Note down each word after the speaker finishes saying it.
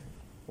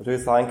I do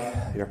thank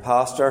your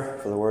pastor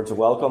for the words of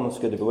welcome. It's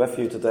good to be with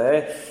you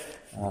today.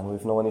 And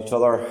we've known each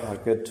other a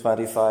good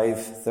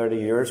 25, 30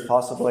 years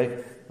possibly.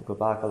 We go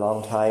back a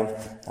long time,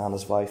 and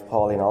his wife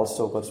Pauline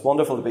also. But it's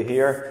wonderful to be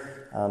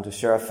here and to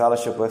share a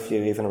fellowship with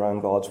you even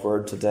around God's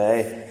Word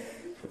today.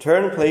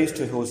 Turn please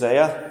to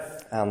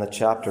Hosea and the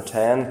chapter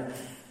 10.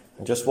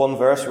 And just one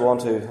verse we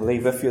want to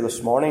leave with you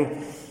this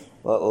morning.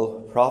 A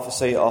little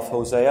prophecy of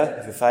Hosea.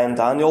 If you find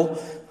Daniel,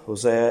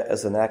 Hosea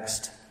is the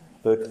next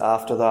book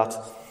after that.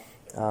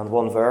 And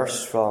one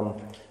verse from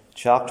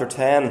chapter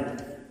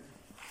 10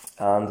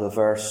 and the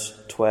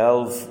verse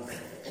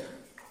 12.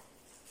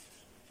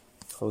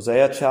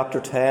 Hosea chapter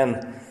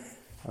 10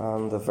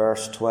 and the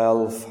verse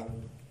 12.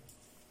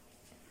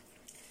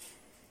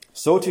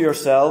 Sow to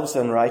yourselves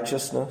in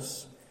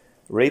righteousness,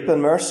 reap in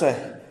mercy,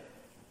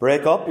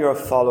 break up your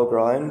fallow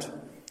ground,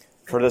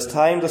 for it is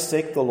time to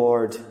seek the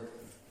Lord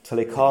till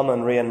he come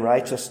and rain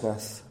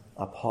righteousness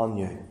upon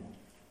you.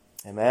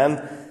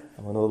 Amen.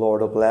 And we know the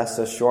Lord will bless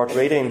this short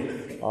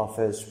reading of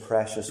his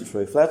precious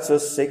truth. Let's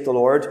just seek the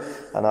Lord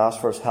and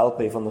ask for his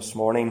help even this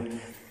morning.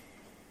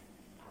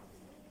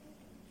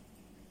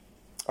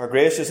 Our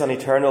gracious and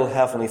eternal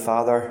Heavenly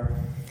Father,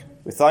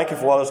 we thank you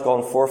for what has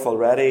gone forth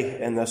already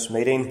in this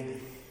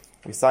meeting.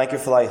 We thank you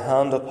for thy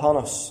hand upon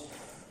us.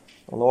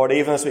 And Lord,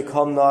 even as we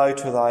come now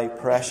to thy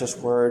precious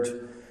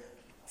word,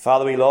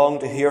 Father, we long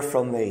to hear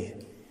from thee.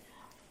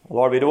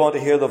 Lord, we don't want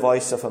to hear the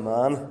voice of a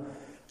man.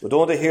 We don't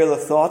want to hear the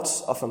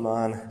thoughts of a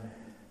man.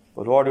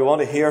 But Lord, we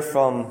want to hear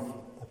from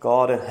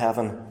God in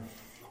heaven.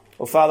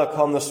 Oh, Father,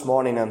 come this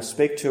morning and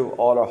speak to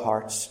all our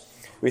hearts.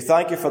 We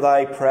thank you for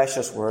thy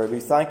precious word.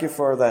 We thank you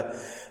for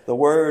the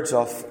words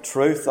of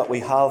truth that we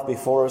have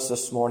before us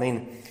this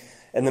morning.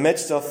 In the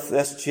midst of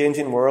this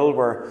changing world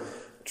where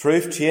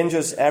truth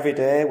changes every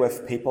day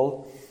with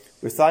people,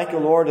 we thank you,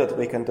 Lord, that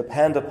we can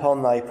depend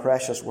upon thy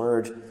precious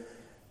word,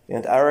 the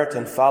inerrant,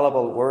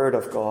 infallible word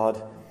of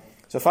God.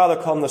 So,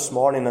 Father, come this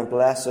morning and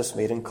bless this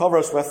meeting. Cover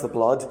us with the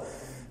blood.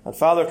 And,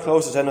 Father,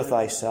 close us in with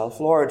thyself.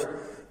 Lord,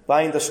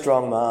 bind the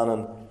strong man.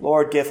 And,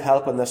 Lord, give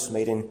help in this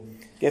meeting.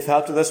 Give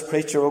help to this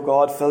preacher, O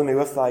God. Fill me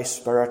with thy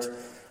Spirit.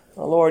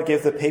 And, Lord,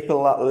 give the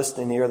people that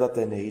listening ear that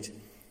they need.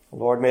 And,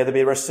 Lord, may they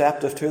be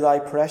receptive to thy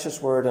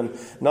precious word. And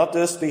not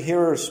just be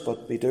hearers,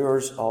 but be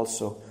doers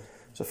also.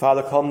 So,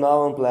 Father, come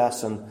now and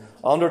bless and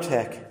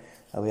undertake.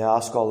 And we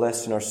ask all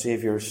this in our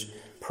Saviour's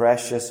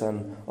precious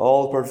and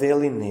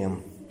all-prevailing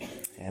name.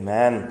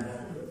 Amen.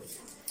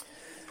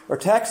 Our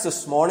text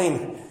this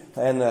morning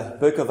in the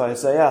book of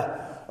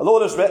Isaiah, although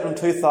it was written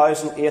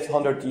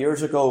 2,800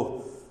 years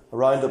ago,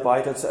 around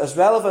about, it's as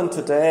relevant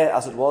today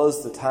as it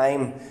was the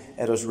time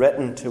it was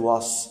written to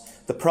us.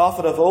 The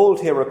prophet of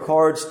old here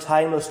records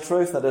timeless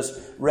truth that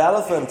is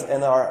relevant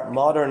in our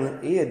modern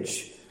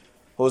age.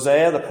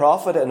 Hosea, the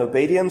prophet, in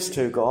obedience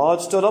to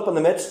God, stood up in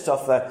the midst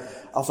of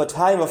a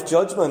time of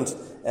judgment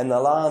in the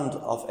land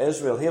of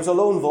Israel. He was a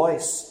lone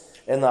voice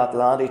in that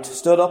land. He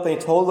stood up and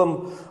he told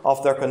them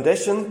of their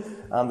condition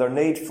and their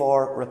need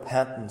for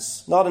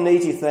repentance. Not an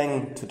easy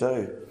thing to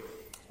do.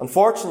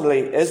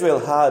 Unfortunately, Israel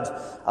had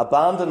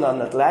abandoned and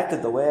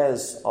neglected the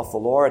ways of the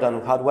Lord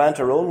and had went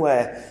her own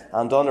way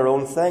and done her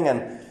own thing.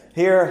 And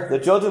here the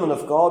judgment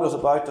of God was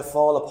about to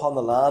fall upon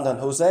the land, and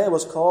Hosea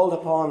was called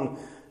upon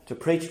to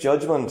preach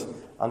judgment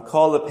and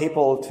call the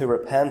people to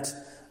repent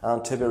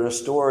and to be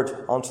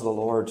restored unto the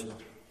Lord.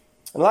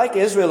 And like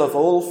Israel of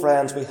old,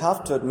 friends, we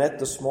have to admit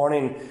this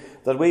morning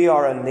that we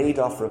are in need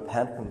of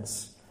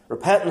repentance.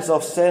 Repentance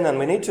of sin, and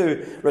we need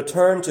to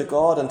return to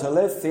God and to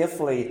live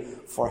faithfully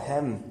for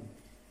him.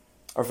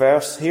 Our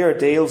verse here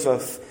deals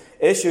with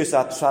issues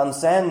that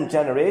transcend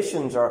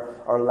generations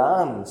or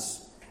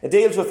lands. It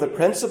deals with the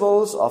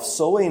principles of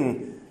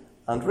sowing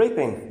and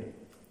reaping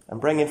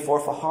and bringing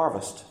forth a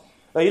harvest.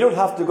 Now, you don't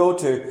have to go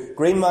to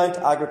Greenmount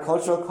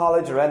Agricultural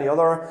College or any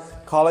other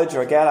college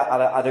or get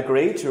a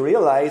degree to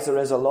realise there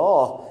is a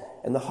law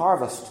in the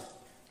harvest.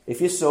 If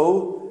you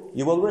sow,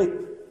 you will reap.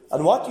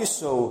 And what you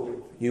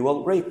sow, you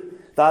will reap.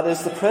 That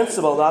is the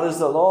principle, that is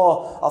the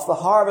law of the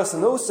harvest.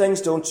 And those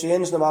things don't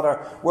change no matter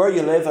where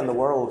you live in the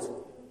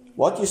world.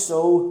 What you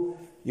sow,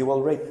 you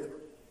will reap.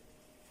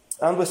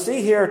 And we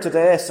see here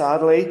today,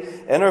 sadly,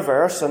 in our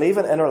verse and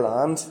even in our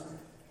land,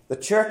 the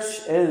church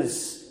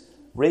is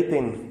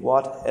reaping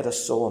what it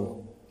has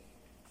sown.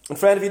 And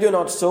friend, if you do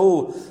not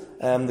sow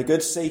the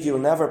good seed, you will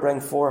never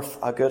bring forth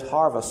a good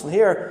harvest. And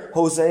here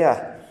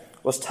Hosea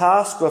was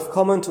tasked with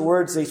coming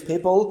towards these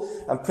people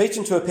and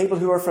preaching to a people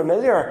who were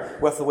familiar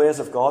with the ways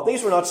of God.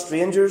 These were not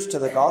strangers to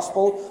the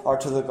gospel or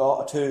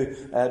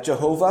to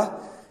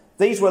Jehovah.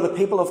 These were the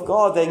people of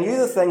God. They knew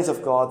the things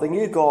of God. They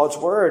knew God's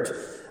word.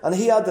 And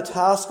he had the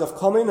task of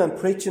coming and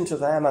preaching to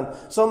them. And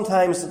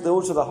sometimes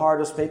those are the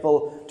hardest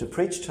people to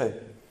preach to.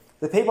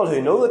 The people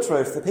who know the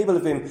truth, the people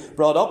who've been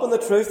brought up in the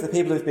truth, the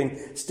people who've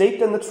been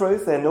steeped in the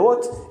truth, they know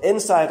it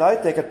inside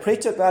out. They could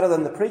preach it better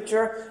than the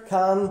preacher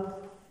can,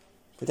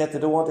 but yet they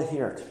don't want to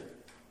hear it.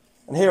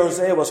 And here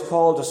Hosea was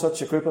called to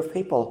such a group of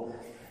people.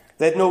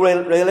 They had no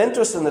real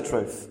interest in the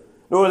truth,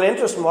 no real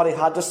interest in what he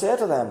had to say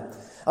to them.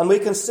 And we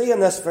can see in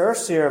this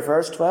verse here,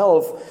 verse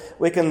 12,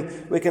 we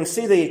can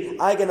see the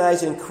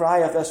agonizing cry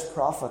of this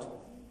prophet.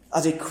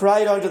 As he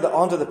cried unto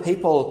the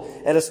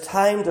people, it is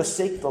time to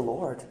seek the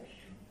Lord.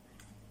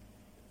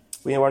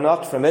 We are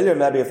not familiar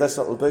maybe with this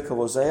little book of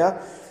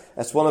Hosea.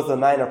 It's one of the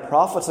minor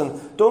prophets,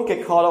 and don't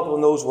get caught up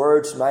in those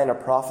words, minor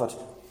prophet.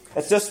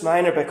 It's just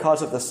minor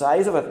because of the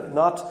size of it,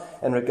 not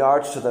in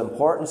regards to the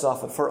importance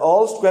of it. For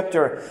all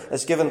Scripture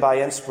is given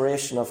by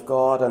inspiration of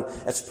God, and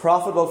it's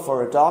profitable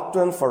for a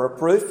doctrine, for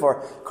reproof,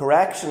 for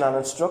correction and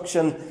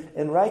instruction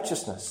in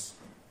righteousness.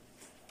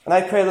 And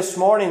I pray this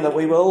morning that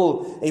we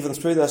will, even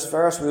through this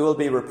verse, we will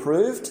be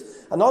reproved.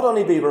 And not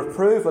only be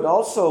reproved, but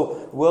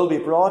also will be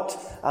brought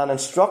and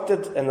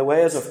instructed in the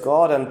ways of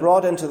God and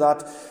brought into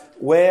that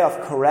way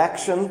of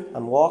correction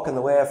and walk in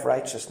the way of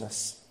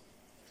righteousness.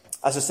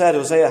 As I said,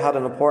 Hosea had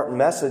an important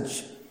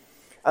message.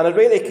 And it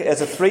really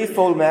is a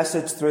threefold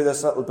message through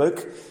this little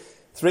book.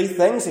 Three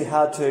things he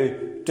had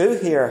to do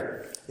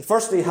here.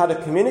 Firstly, he had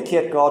to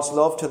communicate God's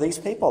love to these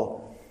people.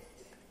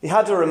 He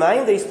had to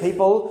remind these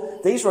people,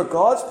 these were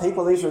God's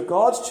people, these were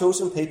God's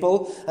chosen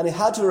people, and he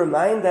had to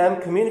remind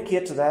them,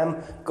 communicate to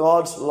them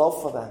God's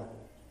love for them.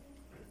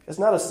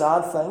 Isn't that a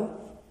sad thing?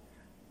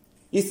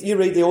 You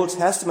read the Old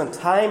Testament,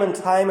 time and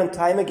time and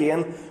time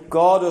again,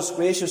 God was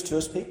gracious to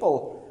his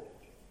people.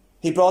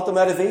 He brought them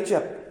out of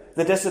Egypt.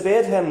 They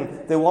disobeyed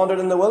him. They wandered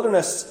in the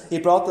wilderness. He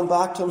brought them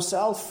back to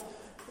himself.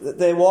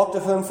 They walked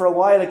with him for a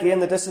while. Again,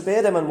 they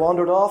disobeyed him and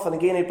wandered off. And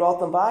again, he brought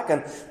them back.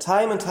 And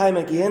time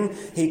again,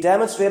 he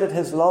demonstrated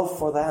his love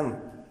for them.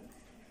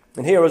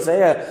 And here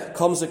Hosea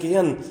comes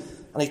again,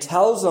 and he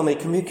tells them, he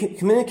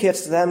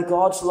communicates to them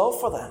God's love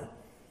for them.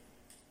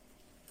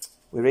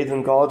 We read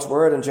in God's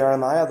word in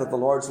Jeremiah that the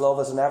Lord's love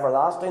is an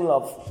everlasting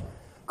love.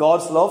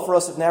 God's love for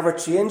us, it never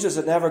changes,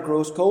 it never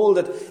grows cold,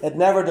 it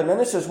never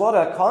diminishes. What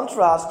a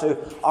contrast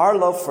to our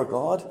love for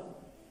God.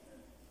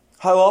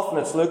 How often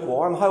it's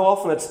lukewarm, how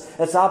often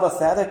it's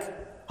apathetic,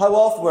 how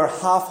often we're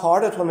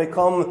half-hearted when we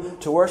come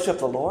to worship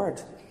the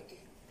Lord.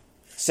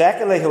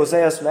 Secondly,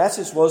 Hosea's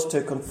message was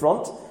to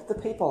confront the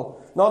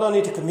people. Not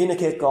only to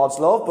communicate God's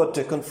love, but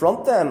to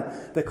confront them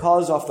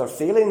because of their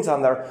feelings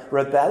and their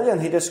rebellion.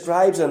 He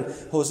describes in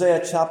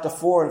Hosea chapter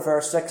 4 and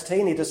verse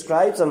 16, he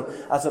describes them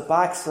as a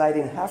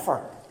backsliding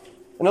heifer.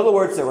 In other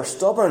words, they were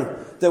stubborn,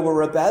 they were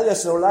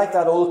rebellious, they were like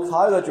that old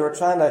cow that you were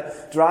trying to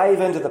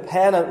drive into the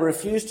pen and it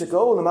refused to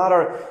go. No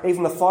matter,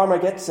 even the farmer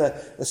gets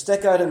the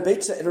stick out and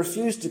beats it, it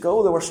refused to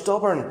go. They were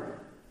stubborn.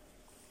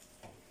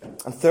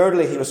 And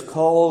thirdly, he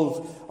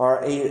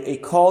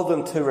called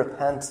them to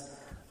repent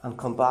and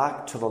come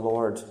back to the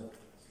Lord.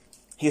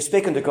 He is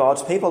speaking to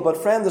God's people.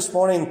 But friend, this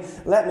morning,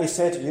 let me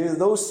say to you,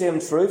 those same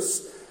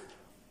truths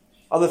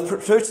are the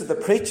truths that the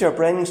preacher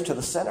brings to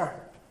the sinner.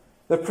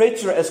 The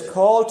preacher is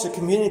called to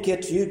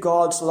communicate to you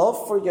God's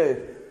love for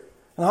you.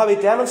 And how he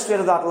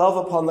demonstrated that love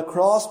upon the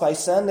cross by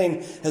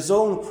sending his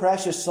own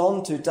precious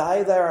Son to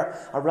die there,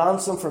 a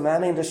ransom for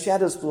many, and to shed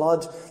his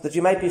blood that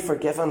you might be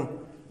forgiven.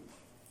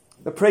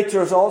 The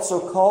preacher is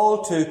also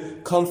called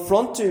to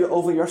confront you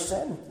over your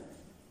sin.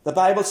 The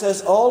Bible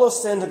says all have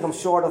sinned and come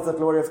short of the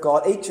glory of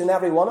God, each and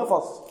every one of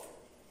us.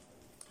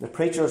 The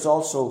preacher is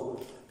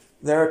also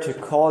there to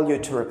call you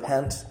to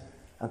repent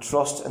and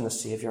trust in the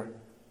Saviour.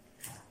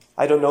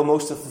 I don't know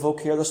most of the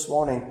folk here this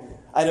morning.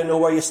 I don't know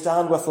where you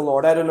stand with the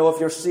Lord. I don't know if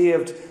you're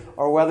saved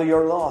or whether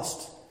you're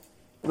lost.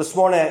 This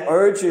morning I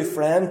urge you,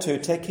 friend, to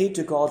take heed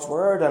to God's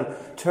word and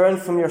turn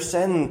from your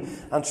sin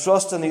and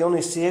trust in the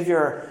only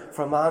Saviour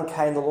for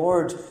mankind, the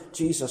Lord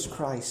Jesus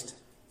Christ.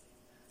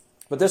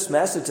 But this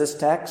message, this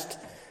text,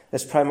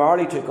 is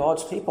primarily to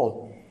God's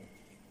people.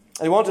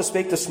 I want to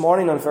speak this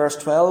morning on verse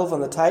 12,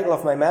 and the title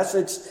of my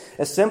message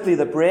is simply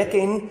The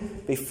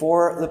Breaking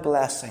Before the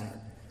Blessing.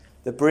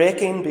 The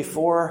breaking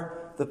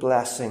before the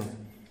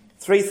blessing.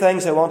 Three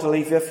things I want to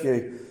leave with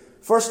you.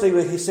 Firstly,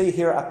 we see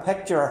here a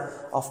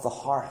picture of the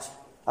heart.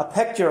 A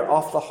picture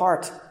of the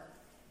heart.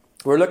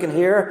 We're looking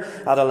here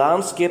at a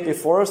landscape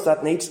before us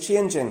that needs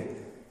changing.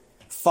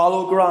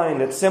 Fallow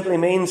ground. It simply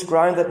means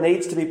ground that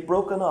needs to be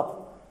broken up.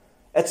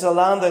 It's a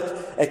land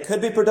that it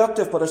could be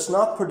productive, but it's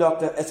not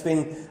productive. It's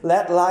been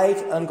let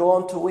lie and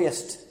gone to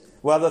waste.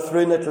 Whether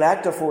through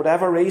neglect or for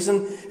whatever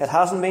reason, it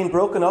hasn't been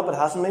broken up, it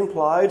hasn't been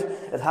ploughed,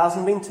 it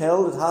hasn't been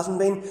tilled, it hasn't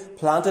been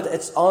planted.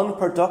 It's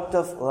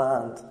unproductive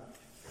land.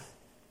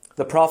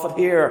 The prophet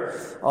here,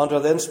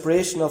 under the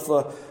inspiration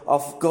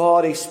of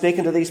God, he's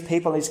speaking to these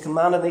people, and he's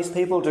commanding these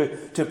people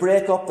to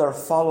break up their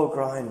fallow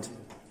ground.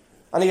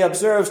 And he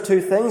observes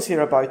two things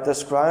here about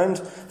this ground.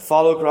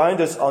 Fallow ground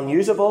is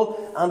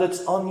unusable and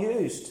it's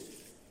unused.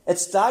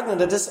 It's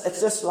stagnant,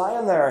 it's just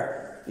lying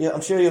there.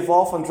 I'm sure you've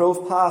often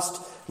drove past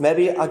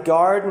maybe a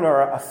garden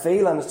or a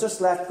field and it's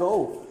just let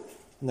go.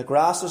 And the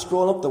grass is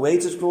growing up, the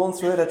weeds is growing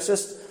through it, it's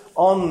just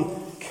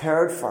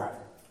uncared for.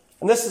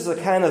 And this is the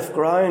kind of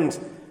ground,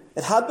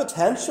 it had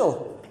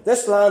potential.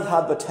 This land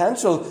had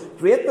potential,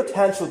 great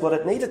potential, but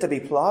it needed to be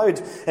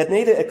ploughed.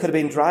 It could have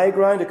been dry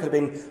ground, it could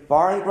have been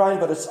barren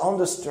ground, but it's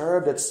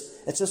undisturbed,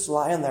 it's just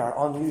lying there,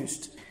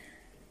 unused.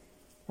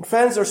 And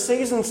friends, there are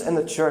seasons in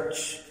the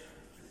church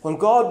When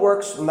God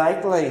works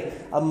mightily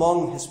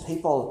among his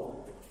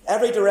people,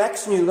 every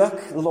direction you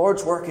look, the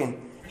Lord's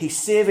working. He's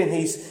saving,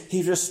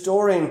 he's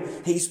restoring,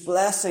 he's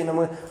blessing.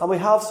 And we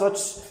have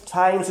such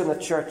times in the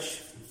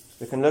church.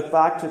 We can look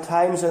back to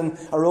times in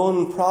our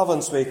own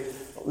province. We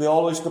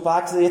always go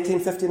back to the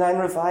 1859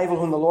 revival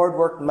when the Lord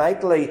worked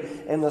mightily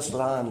in this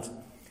land.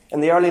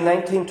 In the early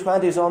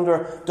 1920s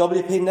under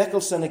W.P.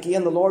 Nicholson,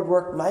 again, the Lord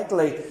worked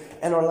mightily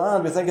in our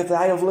land. We think of the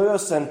Isle of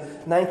Lewis in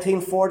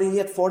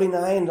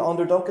 1948-49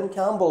 under Duncan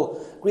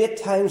Campbell. Great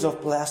times of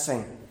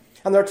blessing.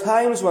 And there are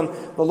times when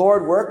the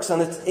Lord works,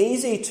 and it's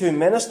easy to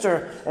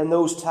minister in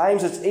those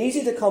times. It's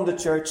easy to come to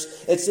church.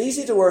 It's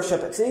easy to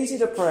worship. It's easy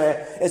to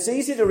pray. It's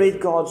easy to read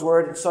God's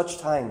Word in such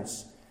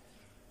times.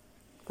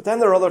 But then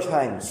there are other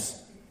times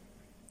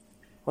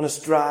when it's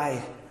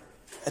dry.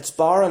 It's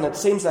barren. It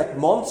seems like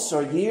months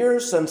or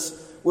years since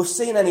we've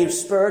seen any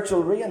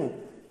spiritual rain.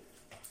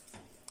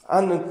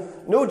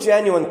 And no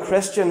genuine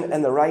Christian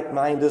in the right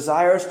mind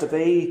desires to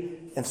be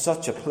in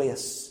such a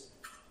place.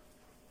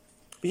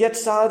 But yet,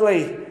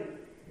 sadly,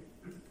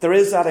 there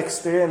is that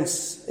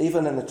experience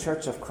even in the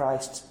Church of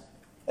Christ.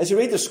 As you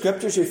read the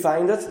Scriptures, you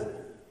find it.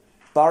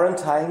 Barren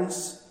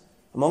times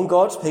among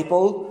God's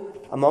people,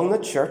 among the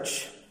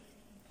church.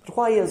 But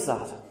why is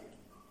that?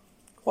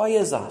 Why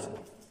is that?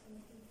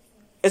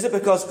 Is it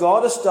because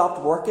God has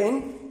stopped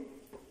working?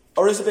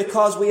 Or is it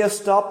because we have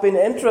stopped being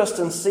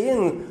interested in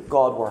seeing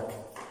God work?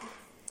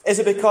 Is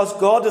it because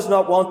God does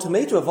not want to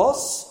meet with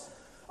us?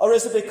 Or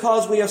is it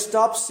because we have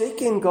stopped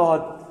seeking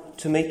God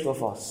to meet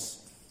with us?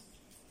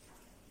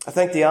 I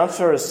think the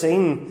answer is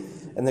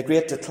seen in the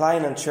great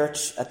decline in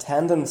church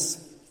attendance.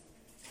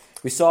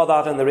 We saw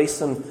that in the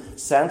recent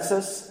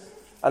census,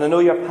 and I know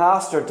your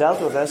pastor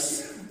dealt with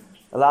this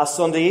last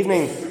Sunday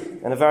evening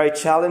in a very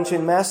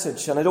challenging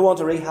message, and I don't want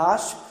to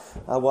rehash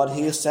what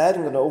he has said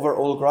and go over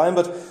old ground,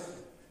 but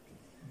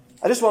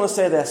I just want to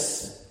say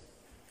this,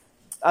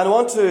 and I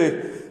want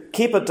to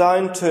keep it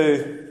down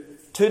to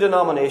two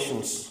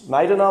denominations,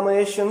 my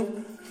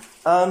denomination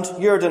and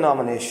your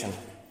denomination.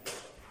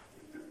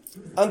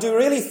 And do you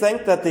really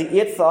think that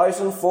the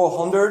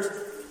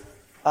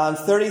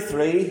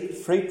 8,433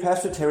 Free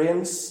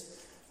Presbyterians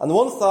and the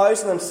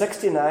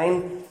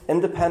 1,069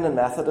 Independent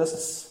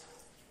Methodists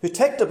who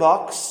ticked a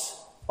box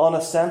on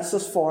a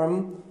census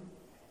form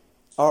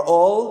are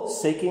all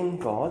seeking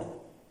God?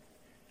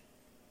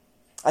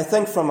 I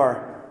think from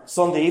our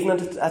Sunday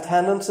evening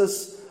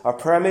attendances, our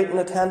prayer meeting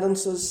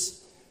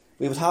attendances,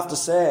 we would have to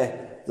say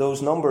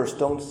those numbers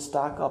don't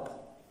stack up.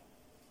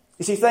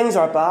 You see, things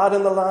are bad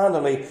in the land,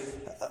 and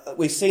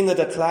we've seen the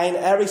decline.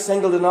 Every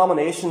single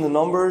denomination, the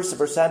numbers, the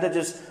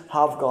percentages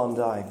have gone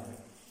down.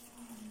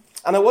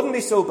 And it wouldn't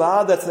be so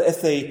bad that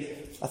if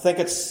I think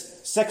it's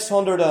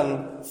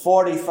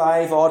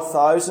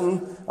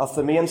 645,000 of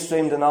the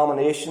mainstream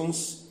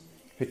denominations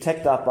who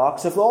ticked that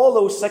box, if all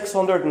those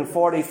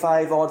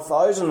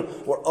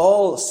 645,000 were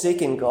all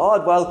seeking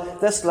God, well,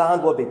 this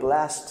land would be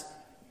blessed.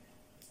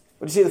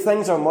 But you see, the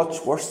things are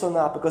much worse than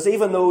that, because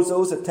even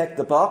those that tick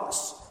the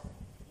box,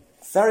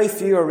 very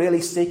few are really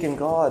seeking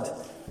God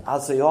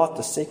as they ought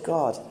to seek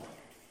God.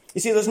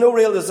 You see, there's no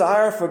real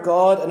desire for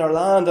God in our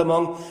land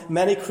among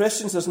many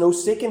Christians. There's no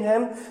seeking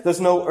Him. There's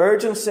no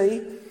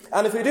urgency.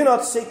 And if we do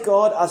not seek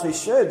God as we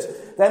should,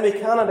 then we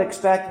cannot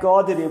expect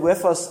God to be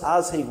with us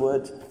as He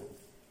would.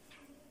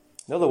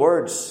 In other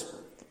words,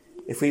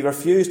 if we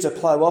refuse to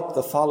plough up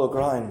the fallow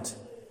ground,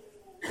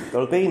 there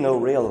will be no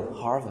real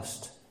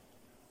harvest.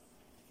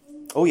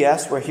 Oh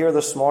yes, we're here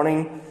this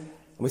morning,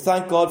 and we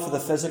thank God for the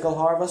physical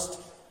harvest.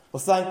 We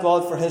thank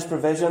God for His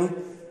provision,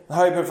 and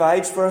how He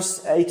provides for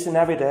us each and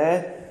every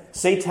day.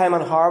 Seed time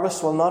and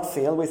harvest will not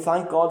fail. We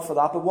thank God for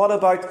that. But what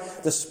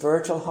about the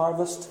spiritual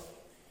harvest?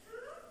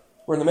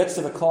 We're in the midst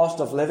of a cost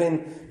of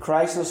living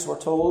crisis, we're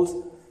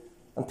told.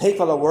 And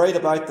people are worried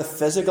about the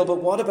physical,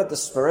 but what about the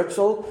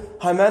spiritual?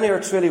 How many are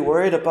truly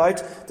worried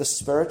about the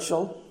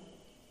spiritual?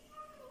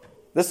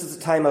 This is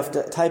the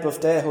type of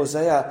day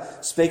Hosea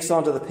speaks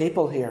unto the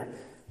people here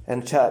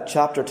in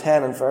chapter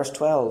 10 and verse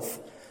 12.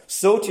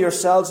 Sow to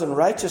yourselves in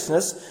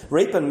righteousness,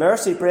 reap in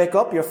mercy, break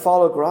up your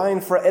fallow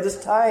ground, for it is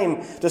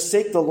time to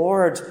seek the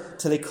Lord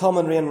till He come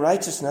and rain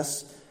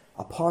righteousness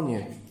upon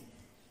you.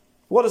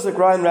 What does the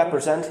ground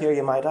represent here,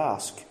 you might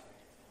ask?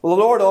 Well,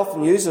 the Lord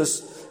often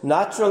uses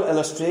natural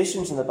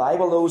illustrations in the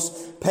Bible, those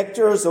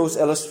pictures, those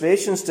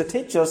illustrations, to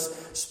teach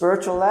us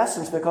spiritual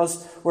lessons,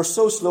 because we're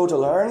so slow to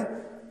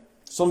learn.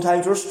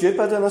 Sometimes we're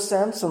stupid in a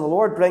sense, and the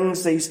Lord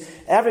brings these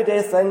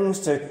everyday things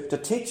to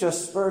teach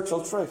us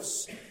spiritual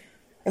truths.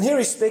 And here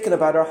He's speaking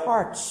about our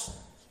hearts.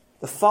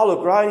 The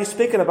fallow ground, He's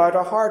speaking about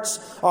our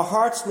hearts. Our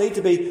hearts need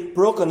to be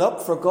broken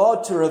up for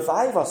God to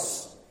revive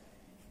us.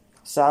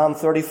 Psalm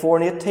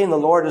 34:18, the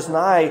Lord is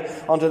nigh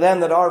unto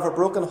them that are of a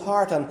broken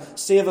heart, and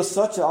saveth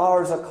such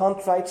as a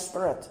contrite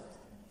spirit.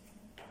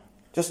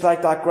 Just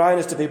like that ground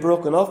is to be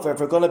broken up if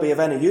we're going to be of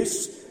any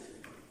use,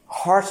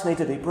 hearts need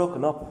to be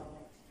broken up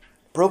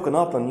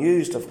and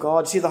used of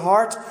God. See, the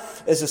heart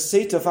is the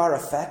seat of our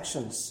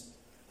affections.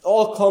 It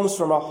all comes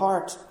from our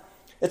heart.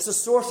 It's the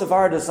source of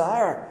our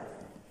desire.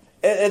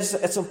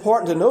 It's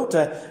important to note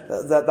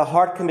that the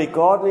heart can be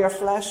godly or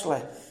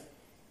fleshly.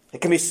 It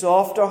can be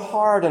soft or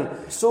hard,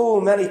 and so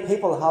many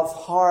people have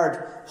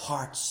hard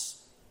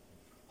hearts.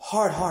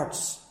 Hard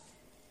hearts.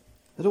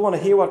 They don't want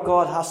to hear what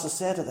God has to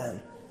say to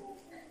them.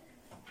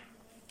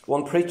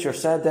 One preacher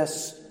said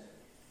this: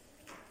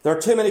 there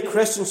are too many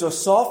Christians with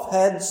soft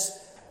heads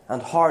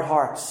and hard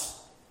hearts,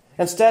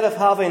 instead of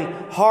having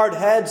hard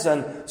heads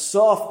and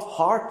soft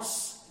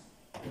hearts.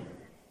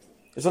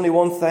 There's only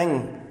one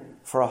thing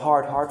for a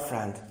hard heart,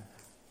 friend,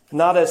 and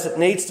that is it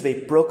needs to be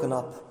broken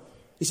up.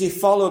 You see,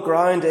 fallow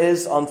ground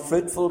is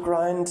unfruitful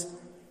ground.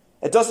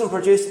 It doesn't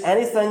produce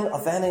anything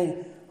of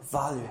any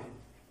value.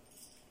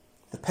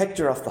 The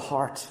picture of the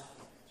heart.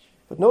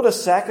 But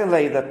notice,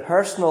 secondly, the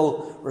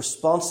personal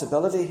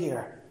responsibility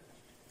here.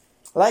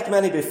 Like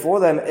many before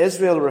them,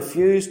 Israel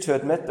refused to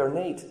admit their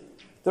need.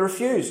 They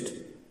refused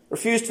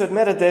to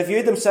admit it. They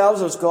viewed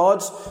themselves as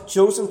God's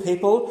chosen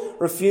people,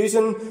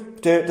 refusing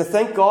to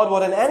think God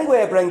would in any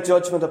way bring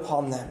judgment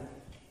upon them.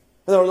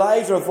 Their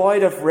lives were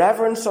void of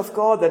reverence of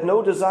God. They had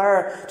no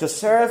desire to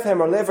serve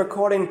Him or live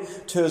according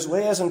to His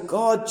ways. And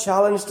God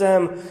challenged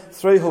them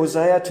through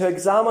Hosea to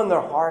examine their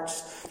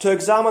hearts, to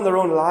examine their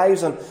own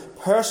lives and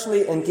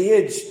personally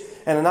engage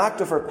in an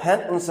act of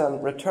repentance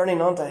and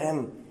returning unto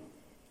Him.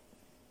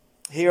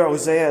 Here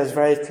Hosea is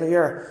very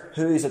clear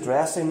who he's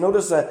addressing.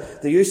 Notice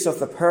the use of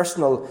the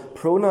personal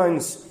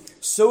pronouns.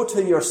 Sow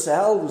to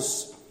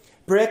yourselves.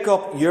 Break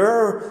up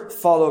your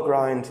fallow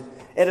ground.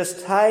 It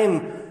is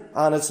time,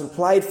 and it's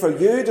implied, for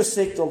you to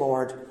seek the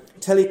Lord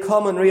till He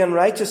come and rain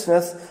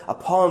righteousness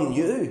upon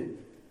you.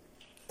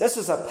 This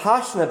is a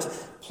passionate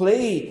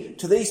plea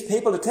to these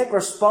people to take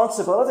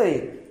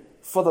responsibility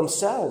for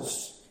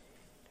themselves.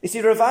 You see,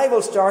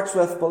 revival starts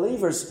with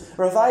believers.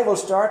 Revival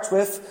starts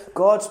with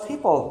God's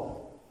people.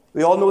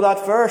 We all know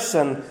that verse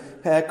in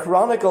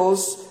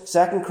Chronicles,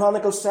 2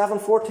 Chronicles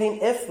 7:14.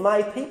 If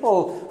my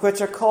people, which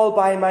are called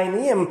by my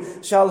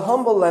name, shall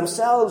humble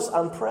themselves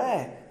and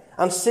pray,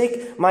 and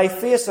seek my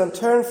face and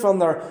turn from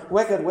their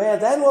wicked way,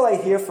 then will I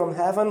hear from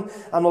heaven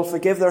and will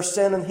forgive their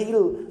sin and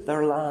heal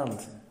their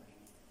land.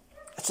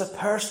 It's a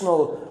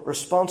personal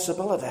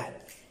responsibility.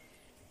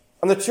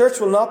 And the church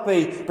will not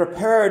be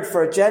prepared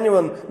for a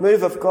genuine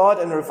move of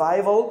God in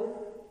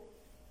revival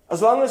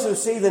as long as we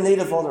see the need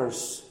of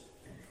others,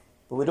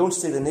 but we don't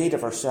see the need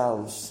of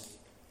ourselves.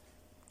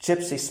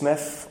 Gypsy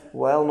Smith,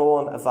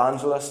 well-known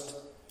evangelist,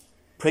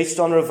 preached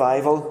on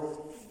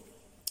revival.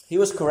 He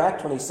was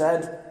correct when he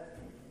said,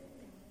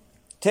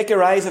 take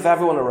your eyes of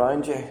everyone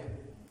around you.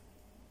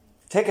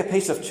 Take a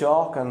piece of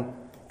chalk and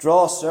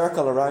draw a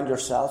circle around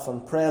yourself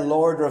and pray,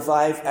 Lord,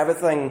 revive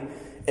everything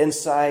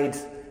inside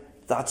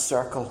that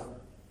circle.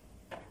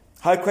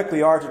 How quick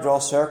we are to draw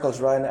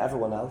circles around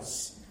everyone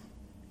else.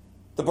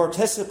 The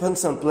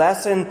participants in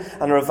blessing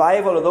and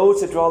revival are those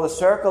who draw the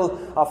circle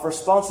of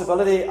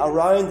responsibility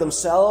around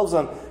themselves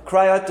and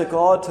cry out to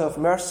God to have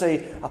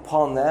mercy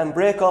upon them.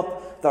 Break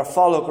up their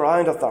fallow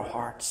ground of their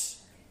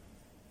hearts.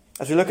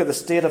 As we look at the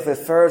state of the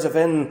affairs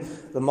within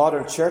the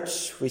modern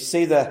church, we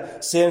see the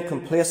same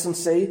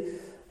complacency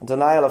and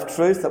denial of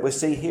truth that we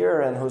see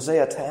here in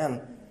Hosea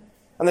 10.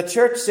 And the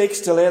church seeks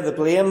to lay the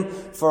blame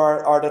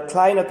for our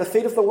decline at the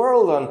feet of the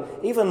world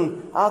and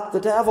even at the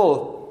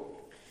devil.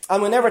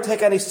 And we never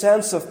take any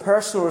sense of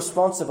personal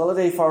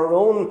responsibility for our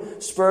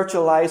own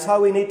spiritual lives, how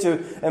we need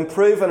to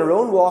improve in our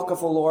own walk of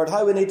the Lord,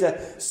 how we need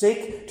to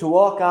seek to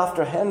walk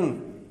after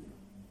Him.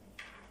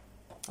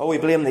 Oh, we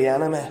blame the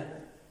enemy.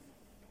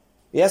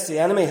 Yes, the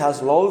enemy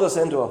has lulled us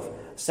into a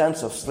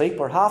sense of sleep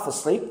or half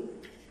asleep.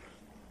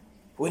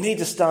 We need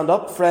to stand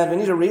up, friend. We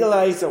need to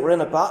realize that we're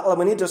in a battle and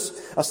we need to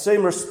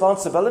assume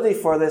responsibility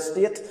for the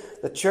state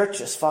the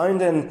church is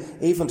found in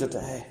even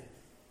today.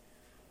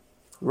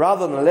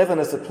 Rather than living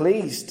as they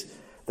pleased,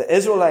 the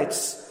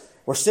Israelites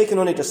were seeking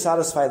only to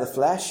satisfy the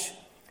flesh.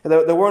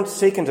 They weren't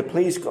seeking to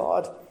please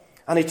God.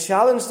 And He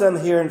challenged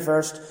them here in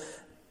verse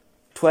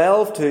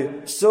 12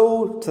 to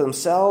sow to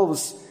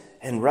themselves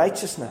in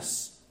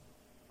righteousness.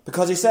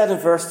 Because He said in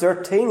verse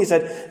 13, He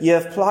said, you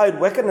have ploughed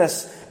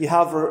wickedness, you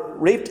have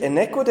reaped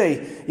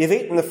iniquity, you have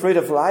eaten the fruit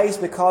of lies,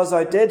 because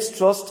thou didst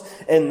trust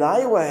in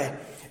thy way,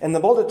 in the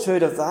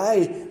multitude of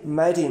thy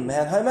mighty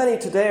men. How many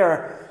today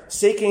are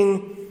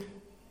seeking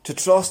to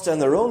trust in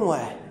their own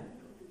way?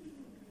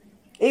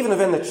 Even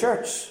within the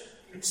church,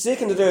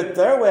 seeking to do it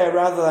their way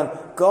rather than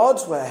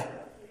God's way.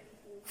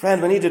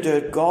 Friend, we need to do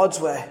it God's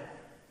way.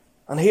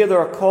 And here they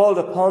are called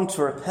upon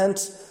to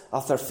repent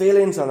of their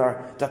failings and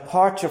their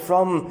departure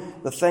from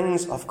the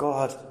things of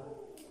God.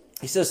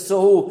 He says,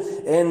 sow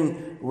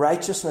in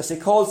righteousness. He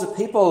calls the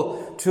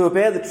people to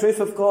obey the truth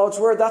of God's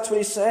word. That's what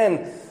He's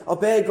saying.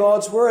 Obey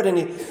God's word. And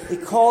he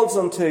calls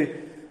them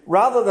to,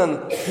 rather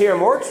than hear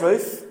more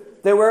truth,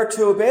 they were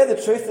to obey the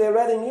truth they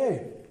already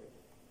knew.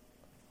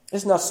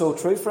 Isn't that so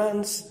true,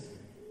 friends?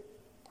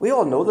 We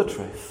all know the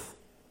truth.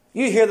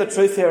 You hear the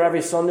truth here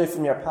every Sunday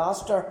from your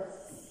pastor.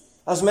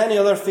 As many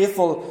other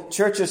faithful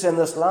churches in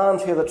this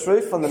land hear the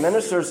truth from the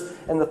ministers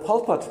in the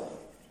pulpit.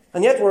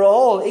 And yet we're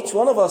all, each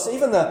one of us,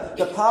 even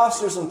the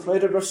pastors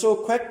included, are so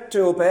quick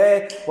to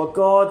obey what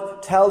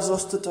God tells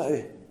us to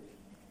do.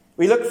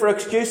 We look for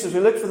excuses. We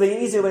look for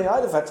the easy way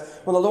out of it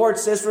when the Lord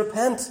says,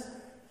 repent.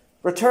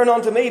 Return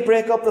unto me.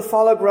 Break up the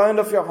fallow ground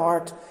of your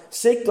heart.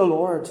 Seek the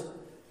Lord.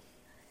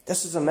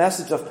 This is a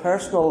message of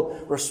personal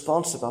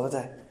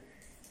responsibility.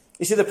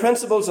 You see, the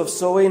principles of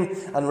sowing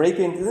and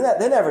reaping,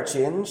 they never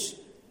change.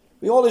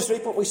 We always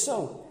reap what we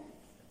sow.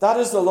 That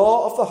is the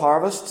law of the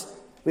harvest.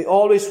 We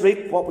always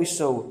reap what we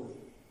sow.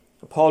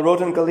 Paul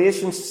wrote in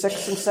Galatians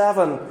 6 and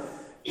 7,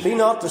 be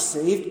not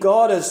deceived.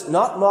 God is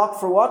not mocked,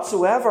 for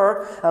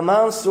whatsoever a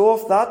man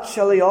soweth, that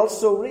shall he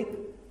also reap.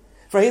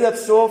 For he that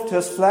soweth to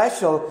his flesh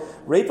shall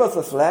reap of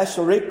the flesh,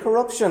 shall reap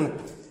corruption.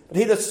 But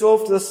he that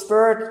soweth to the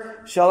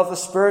Spirit shall of the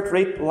Spirit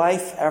reap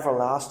life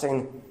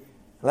everlasting.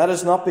 Let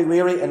us not be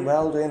weary in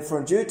well-doing, for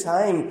in due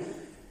time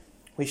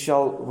we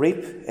shall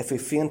reap if we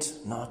faint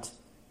not.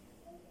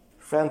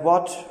 Friend,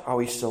 what are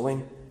we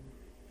sowing?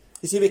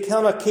 You see, we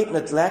cannot keep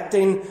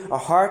neglecting our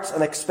hearts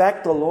and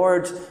expect the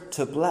Lord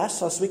to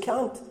bless us. We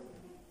can't.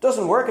 It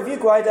doesn't work. If you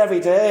go out every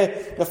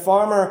day, the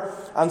farmer,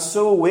 and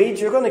sow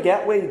weeds, you're going to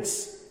get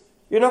weeds.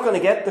 You're not going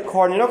to get the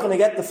corn. You're not going to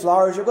get the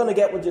flowers. You're going to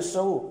get what you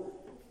sow.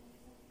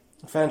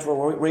 Friends,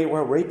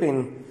 we're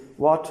reaping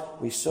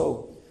what we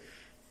sow.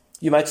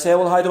 You might say,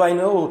 well, how do I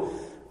know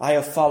I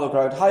have fallow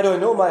ground? How do I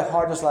know my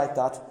heart is like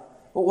that?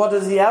 But what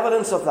is the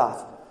evidence of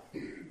that?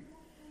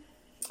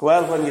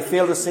 Well, when you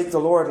fail to seek the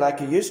Lord like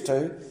you used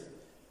to,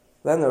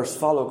 then there's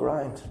fallow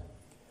ground.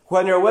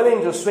 When you're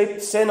willing to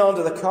sweep sin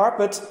onto the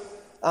carpet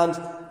and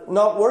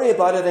not worry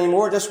about it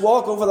anymore, just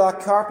walk over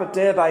that carpet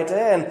day by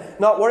day and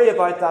not worry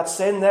about that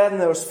sin, then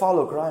there's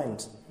fallow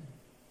ground.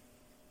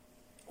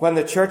 When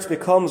the church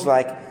becomes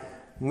like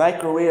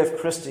microwave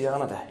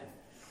Christianity.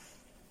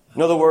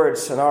 In other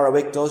words, an hour a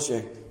week does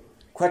you.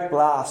 Quick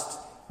blast,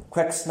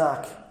 quick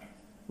snack.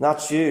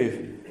 That's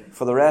you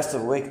for the rest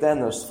of the week. Then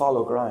there's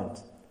fallow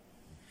ground.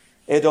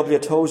 A.W.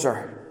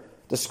 Tozer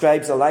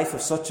describes the life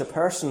of such a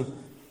person.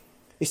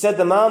 He said,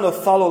 the man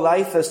of fallow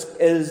life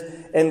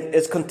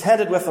is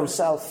contented with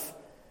himself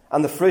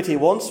and the fruit he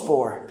once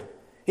bore.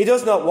 He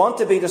does not want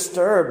to be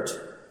disturbed.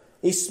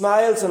 He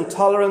smiles in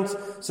tolerant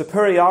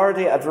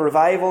superiority at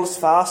revivals,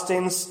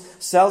 fastings,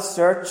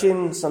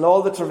 self-searchings, and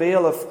all the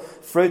travail of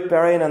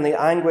fruit-bearing and the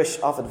anguish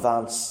of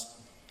advance.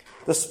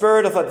 The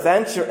spirit of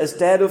adventure is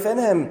dead within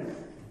him.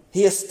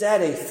 He is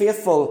steady,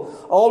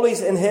 faithful,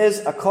 always in his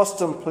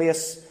accustomed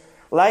place,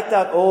 like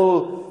that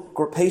old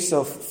piece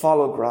of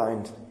fallow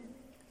ground.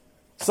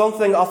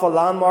 Something of a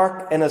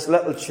landmark in his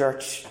little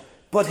church,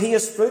 but he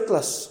is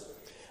fruitless.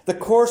 The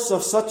course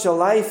of such a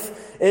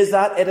life is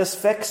that it is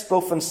fixed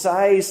both in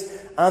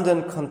size and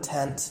in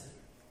content.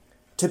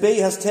 To be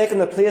has taken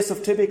the place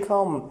of to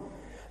become.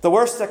 The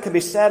worst that can be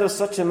said of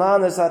such a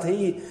man is that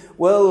he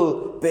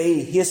will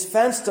be. He has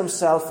fenced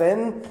himself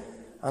in,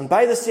 and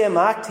by the same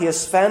act he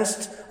has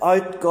fenced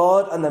out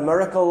God and the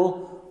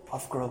miracle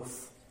of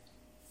growth.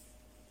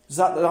 Does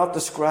that not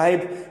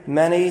describe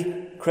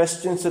many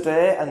Christians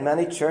today and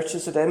many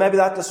churches today? Maybe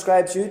that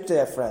describes you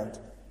today, friend.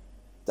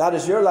 That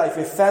is your life.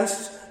 You've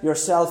fenced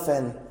yourself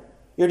in.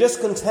 You're just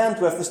content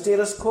with the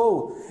status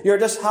quo. You're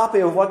just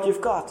happy with what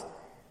you've got.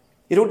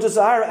 You don't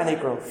desire any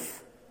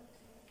growth.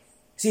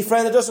 See,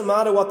 friend, it doesn't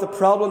matter what the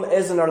problem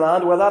is in our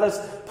land, whether that is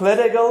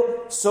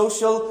political,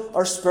 social,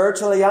 or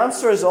spiritual. The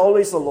answer is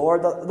always the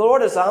Lord. The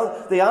Lord is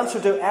the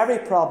answer to every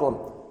problem.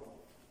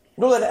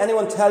 Don't let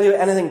anyone tell you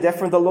anything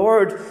different. The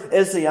Lord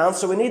is the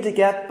answer. We need to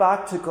get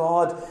back to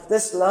God.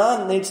 This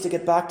land needs to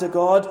get back to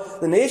God.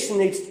 The nation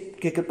needs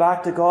to get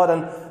back to God.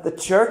 And the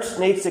church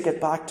needs to get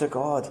back to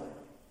God.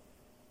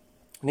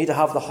 We need to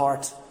have the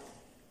heart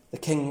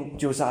that King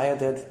Josiah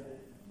did.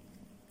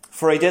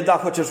 For he did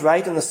that which was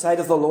right in the sight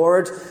of the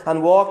Lord,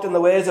 and walked in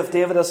the ways of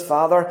David his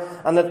father,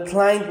 and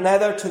inclined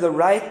neither to the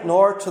right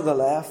nor to the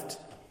left.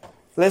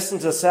 Listen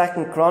to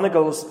 2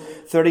 Chronicles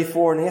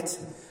 34 and 8.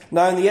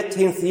 Now in the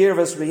 18th year of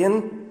his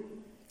reign,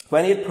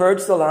 when he had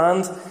purged the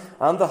land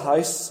and the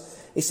house,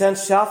 he sent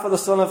Shaphat the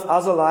son of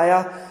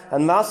Azaliah,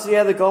 and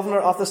Maaseiah the governor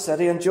of the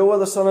city, and Joah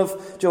the son of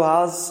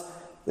Joahaz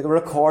the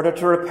recorder,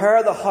 to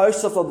repair the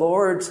house of the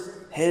Lord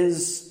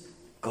his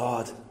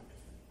God.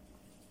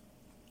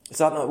 Is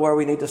that not where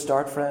we need to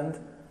start, friend?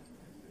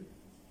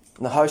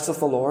 In the house of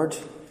the Lord.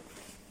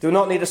 Do we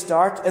not need to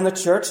start in the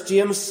church?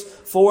 James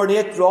 4 and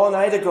 8, draw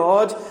nigh to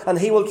God, and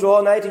he will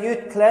draw nigh to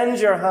you. Cleanse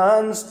your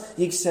hands,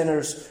 ye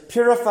sinners.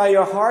 Purify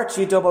your hearts,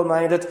 ye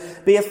double-minded.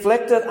 Be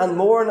afflicted and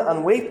mourn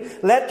and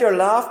weep. Let your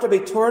laughter be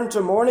turned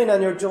to mourning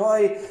and your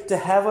joy to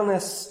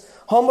heaviness.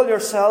 Humble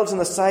yourselves in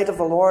the sight of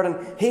the Lord,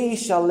 and he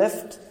shall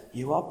lift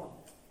you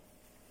up.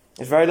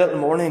 There's very little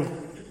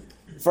mourning,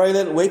 very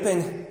little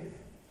weeping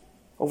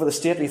over the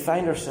state we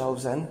find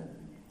ourselves in.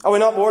 Are we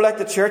not more like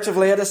the church of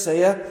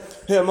Laodicea,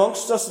 who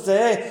amongst us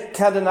today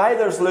can deny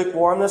there's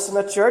lukewarmness in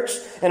the church,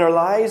 in our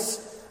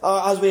lives?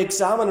 As we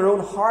examine our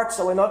own hearts,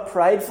 are we not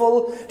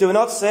prideful? Do we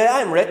not say,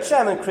 I'm rich,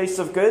 I'm increased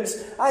of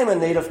goods, I'm in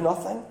need of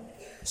nothing?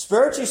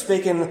 Spiritually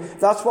speaking,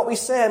 that's what we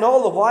say. And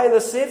all the while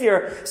the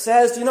Saviour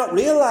says, do you not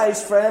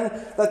realise, friend,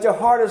 that your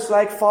heart is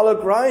like fallow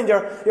ground?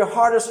 Your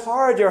heart is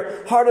hard.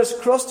 Your heart is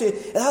crusty.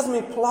 It hasn't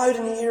been ploughed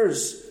in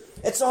years.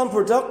 It's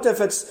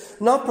unproductive. It's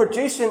not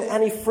producing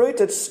any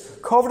fruit. It's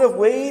covered with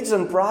weeds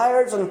and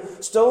briars and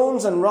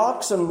stones and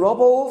rocks and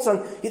rubbles,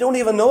 and you don't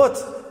even know it.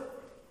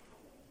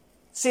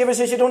 Saviour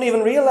says you don't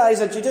even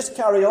realise it. You just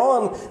carry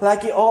on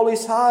like you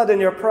always had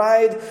in your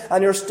pride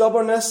and your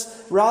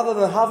stubbornness, rather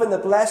than having the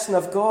blessing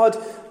of God.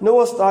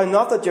 Knowest thou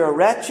not that you're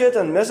wretched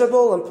and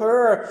miserable and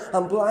poor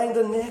and blind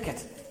and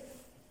naked?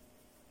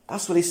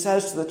 That's what he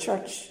says to the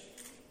church.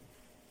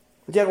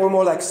 But yet we're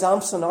more like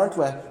Samson, aren't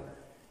we?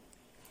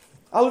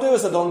 I'll do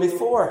as I've done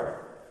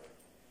before.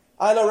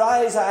 I'll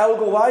arise, I'll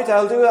go out,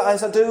 I'll do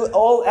as I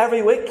do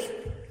every week.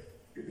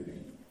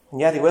 And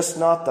yet he wist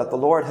not that the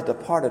Lord had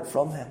departed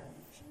from him.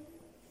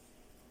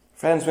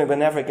 Friends, may we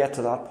never get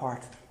to that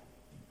part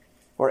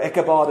where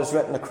Ichabod is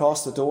written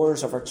across the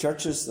doors of our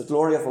churches. The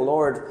glory of the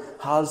Lord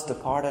has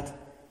departed.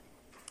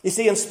 You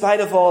see, in spite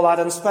of all that,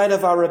 in spite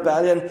of our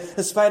rebellion,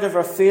 in spite of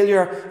our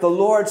failure, the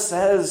Lord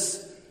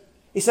says,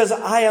 He says,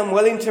 I am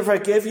willing to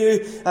forgive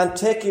you and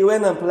take you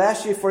in and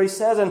bless you. For he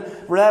says in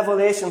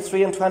Revelation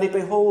 3:20,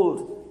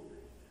 behold,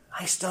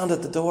 I stand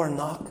at the door and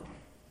knock.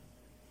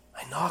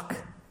 I knock.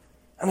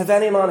 And if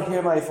any man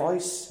hear my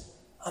voice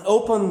and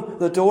open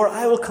the door,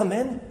 I will come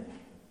in.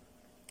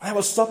 I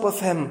will sup with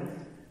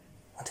him,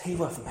 and he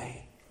with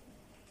me.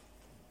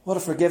 What a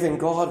forgiving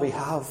God we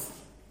have.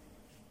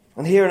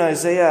 And here in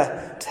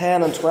Isaiah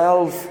 10 and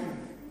 12,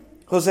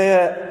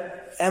 Hosea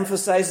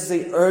emphasizes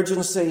the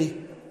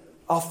urgency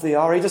of the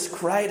hour. He just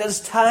cried, it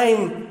is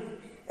time.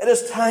 It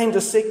is time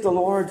to seek the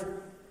Lord.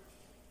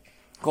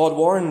 God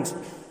warned,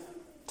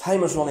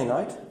 time is running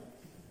out,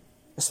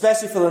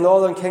 especially for the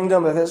northern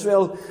kingdom of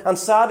Israel. And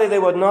sadly, they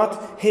would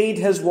not heed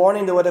his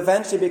warning. They would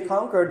eventually be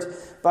conquered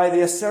by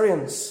the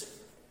Assyrians.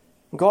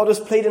 God was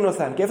pleading with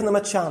them, giving them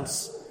a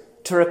chance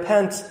to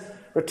repent,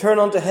 return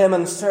unto him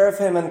and serve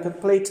him in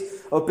complete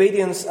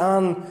obedience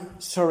and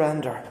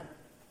surrender.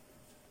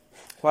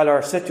 While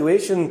our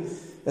situation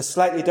is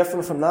slightly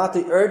different from that,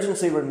 the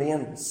urgency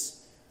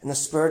remains in the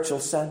spiritual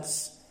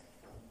sense.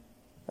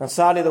 And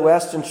sadly, the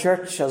Western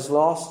Church has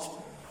lost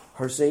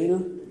her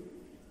zeal.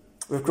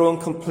 We've grown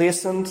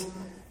complacent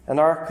in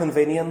our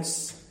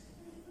convenience.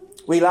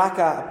 We lack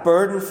a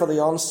burden for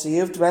the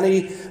unsaved.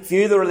 Many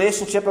view the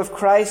relationship of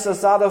Christ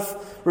as that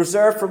of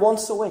reserved for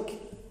once a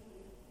week.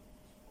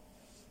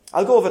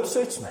 I'll go if it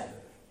suits me.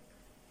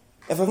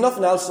 If I've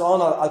nothing else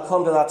on, I'll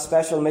come to that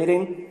special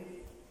meeting.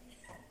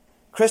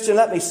 Christian,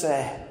 let me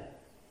say,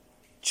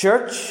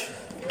 church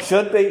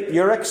should be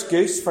your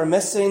excuse for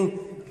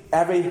missing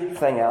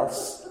everything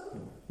else.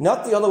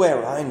 Not the other way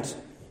around.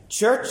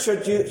 Church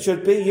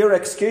should be your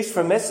excuse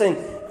for missing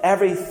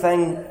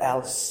everything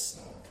else.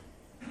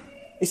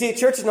 You see,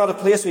 church is not a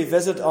place we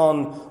visit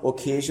on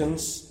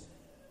occasions.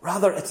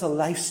 Rather, it's a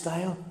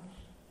lifestyle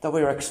that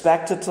we are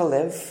expected to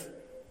live.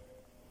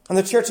 And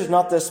the church is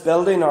not this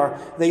building or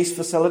these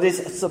facilities.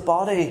 It's the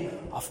body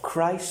of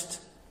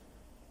Christ.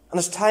 And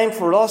it's time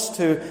for us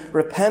to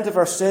repent of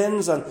our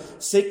sins and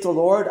seek the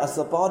Lord as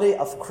the body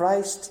of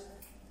Christ,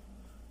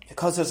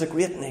 because there's a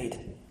great need.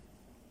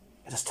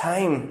 It is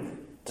time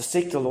to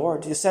seek the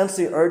Lord. Do you sense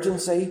the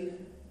urgency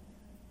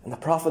in the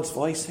prophet's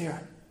voice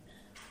here?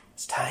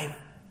 It's time.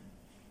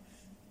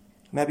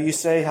 Maybe you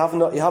say you have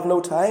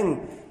no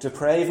time to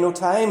pray, you have no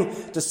time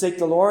to seek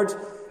the Lord,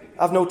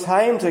 I have no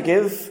time to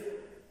give.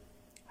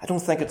 I don't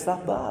think it's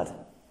that bad.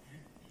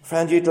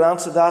 Friend, you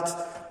glance at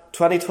that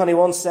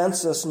 2021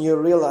 census and you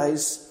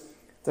realise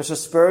there's a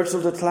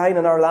spiritual decline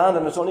in our land,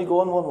 and it's only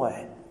going one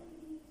way.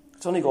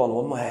 It's only going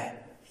one way.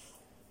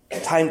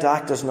 Time to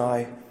act is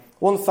now.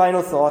 One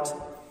final thought.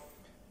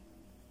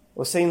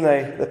 We've seen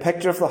the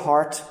picture of the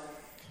heart,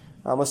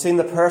 and we've seen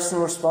the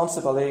personal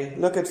responsibility.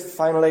 Look at,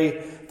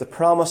 finally, the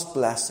promised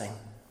blessing.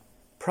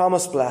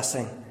 Promised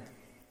blessing.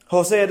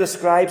 Hosea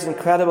describes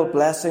incredible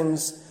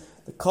blessings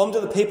that come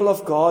to the people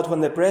of God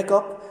when they break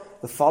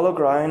up the fallow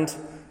ground,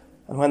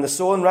 and when they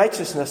sow in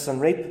righteousness and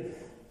reap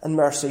in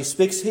mercy. He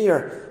speaks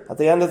here at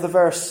the end of the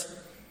verse,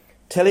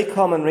 till he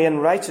come and rain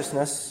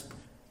righteousness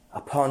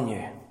upon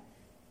you.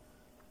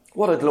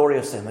 What a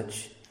glorious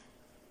image.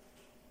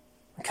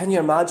 Can you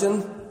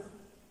imagine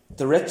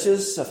the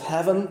riches of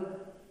heaven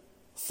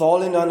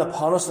falling down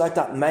upon us like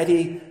that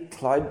mighty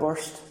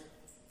cloudburst?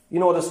 You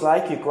know what it's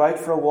like? You go out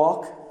for a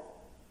walk,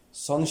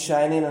 sun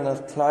shining, and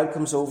a cloud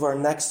comes over,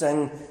 and next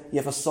thing you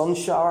have a sun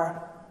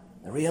shower.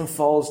 The rain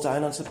falls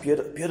down, and it's a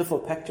beautiful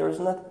picture,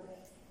 isn't it?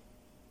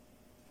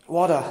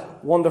 What a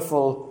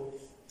wonderful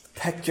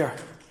picture.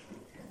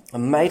 A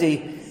mighty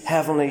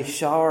heavenly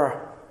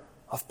shower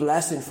of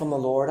blessing from the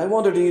Lord. I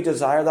wonder, do you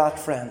desire that,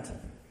 friend?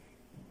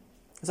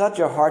 Is that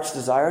your heart's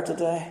desire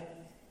today?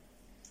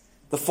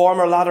 The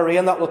former latter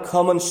rain that will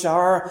come and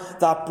shower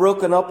that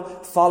broken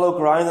up fallow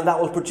ground, and that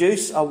will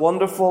produce a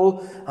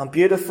wonderful and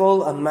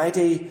beautiful and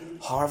mighty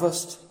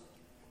harvest.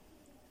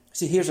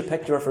 See, here's a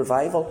picture of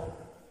revival.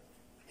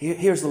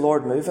 Here's the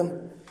Lord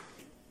moving.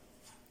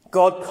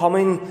 God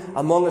coming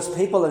among his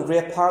people in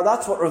great power.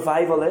 That's what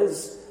revival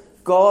is.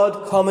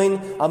 God coming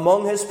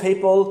among his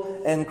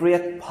people in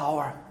great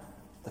power.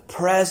 The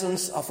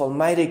presence of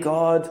Almighty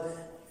God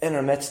in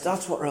our midst.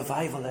 That's what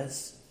revival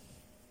is.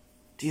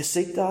 Do you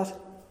seek that?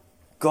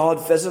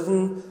 God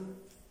visiting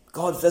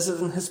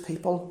his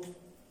people.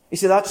 You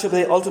see, that should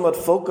be the ultimate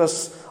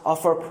focus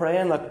of our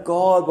praying, that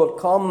God would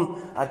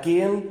come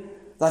again,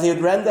 that he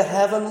would rend the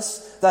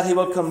heavens, that he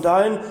would come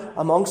down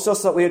amongst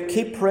us, that we would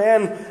keep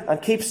praying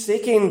and keep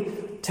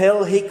seeking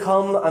till he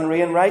come and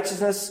rain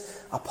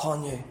righteousness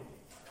upon you.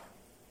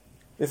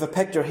 We have a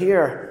picture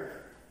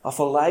here of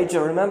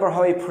Elijah. Remember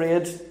how he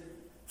prayed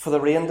for the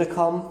rain to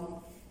come?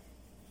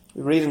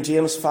 We read in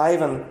James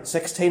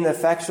 5:16, the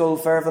effectual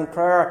fervent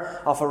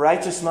prayer of a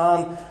righteous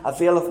man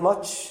availeth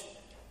much.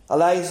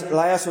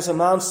 Elias was a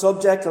man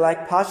subject to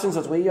like passions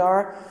as we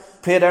are,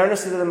 prayed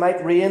earnestly that it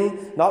might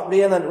rain, not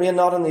rain and rain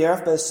not on the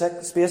earth by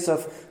the space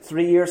of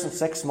 3 years and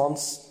 6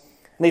 months.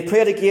 And he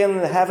prayed again,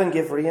 and the heaven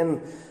gave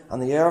rain,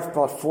 and the earth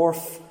brought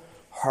forth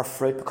her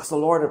fruit, because the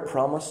Lord had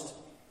promised.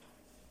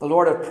 The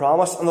Lord had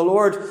promised, and the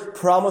Lord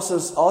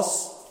promises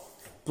us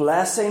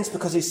blessings,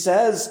 because he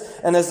says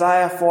in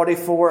Isaiah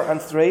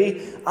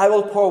 44:3, I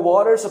will pour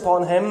waters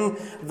upon him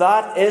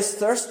that is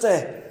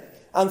thirsty,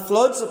 and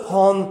floods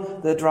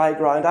upon the dry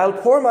ground. I'll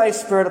pour my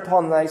spirit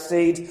upon thy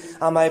seed,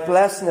 and my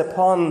blessing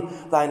upon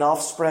thine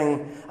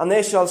offspring, and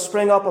they shall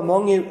spring up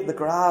among you the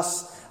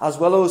grass, as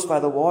willows by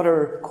the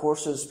water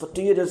courses. But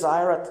do you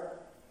desire it?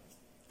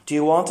 Do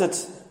you want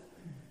it?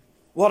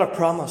 What a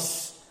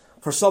promise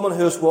for someone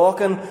who is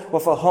walking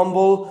with a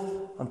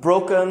humble and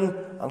broken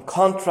and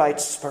contrite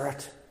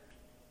spirit.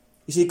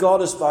 You see,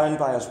 God is bound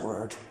by his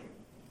word.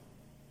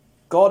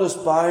 God is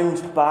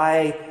bound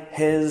by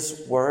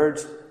his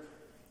word.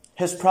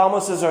 His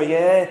promises are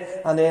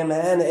yea and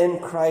amen in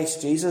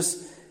Christ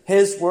Jesus.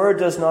 His word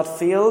does not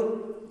fail.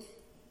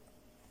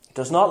 It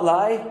does not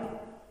lie.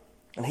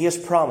 And he has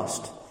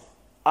promised,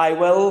 I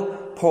will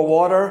pour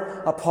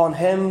water upon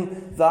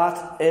him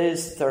that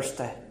is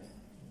thirsty.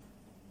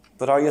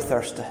 But are you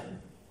thirsty?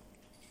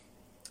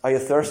 Are you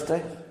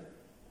thirsty?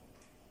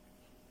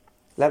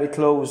 Let me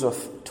close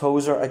with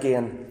Tozer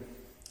again,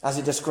 as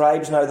he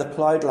describes now the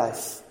ploughed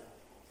life.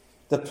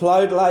 The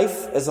ploughed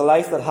life is a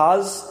life that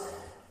has,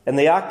 in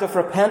the act of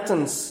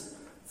repentance,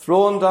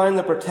 thrown down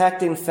the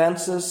protecting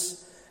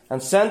fences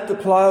and sent the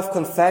plough of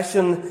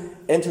confession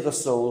into the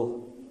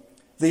soul.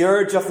 The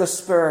urge of the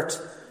Spirit,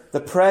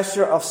 the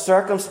pressure of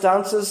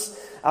circumstances,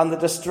 and the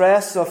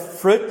distress of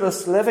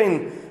fruitless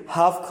living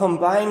have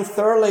combined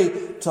thoroughly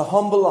to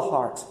humble the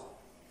heart.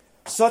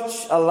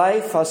 Such a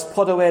life has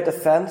put away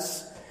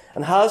defence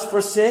and has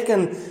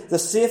forsaken the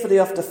safety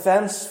of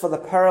defence for the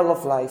peril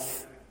of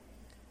life.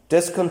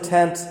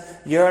 Discontent,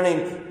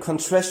 yearning,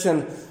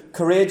 contrition,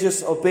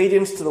 courageous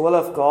obedience to the will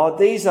of God,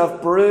 these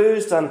have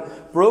bruised and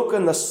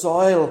broken the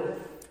soil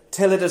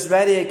till it is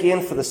ready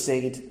again for the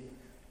seed.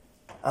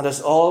 And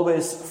as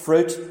always,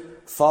 fruit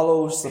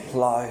follows the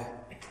plough.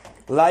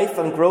 Life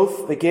and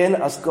growth begin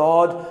as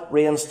God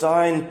rains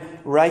down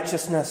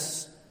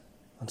righteousness,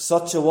 and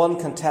such a one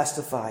can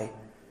testify,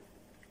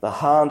 the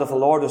hand of the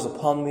Lord was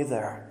upon me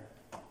there.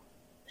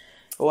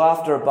 Oh,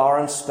 after a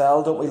barren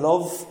spell, don't we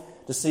love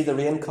to see the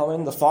rain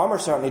coming? The farmer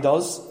certainly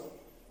does.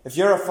 If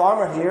you're a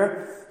farmer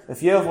here,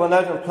 if you have went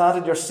out and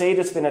planted your seed,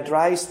 it's been a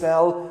dry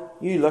spell,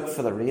 you look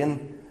for the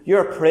rain.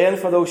 You're praying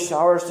for those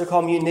showers to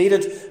come. You need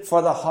it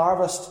for the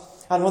harvest.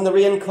 And when the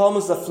rain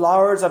comes, the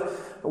flowers that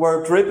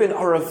were drooping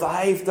are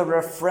revived, they're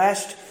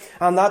refreshed,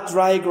 and that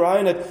dry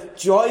ground, it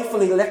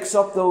joyfully licks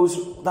up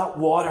that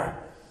water,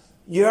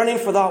 yearning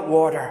for that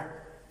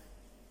water.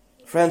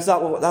 Friends,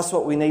 that's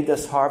what we need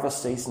this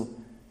harvest season.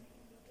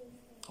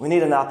 We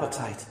need an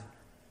appetite.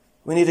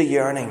 We need a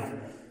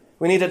yearning.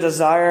 We need a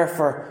desire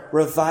for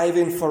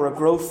reviving, for a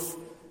growth,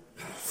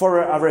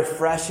 for a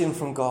refreshing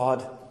from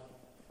God.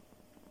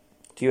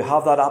 Do you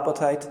have that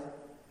appetite?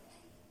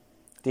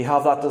 Do you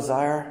have that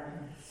desire?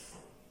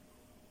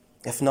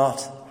 If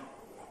not,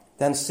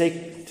 then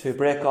seek to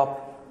break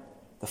up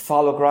the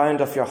fallow ground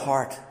of your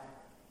heart.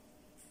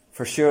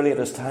 For surely it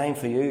is time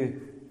for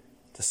you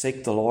to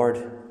seek the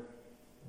Lord.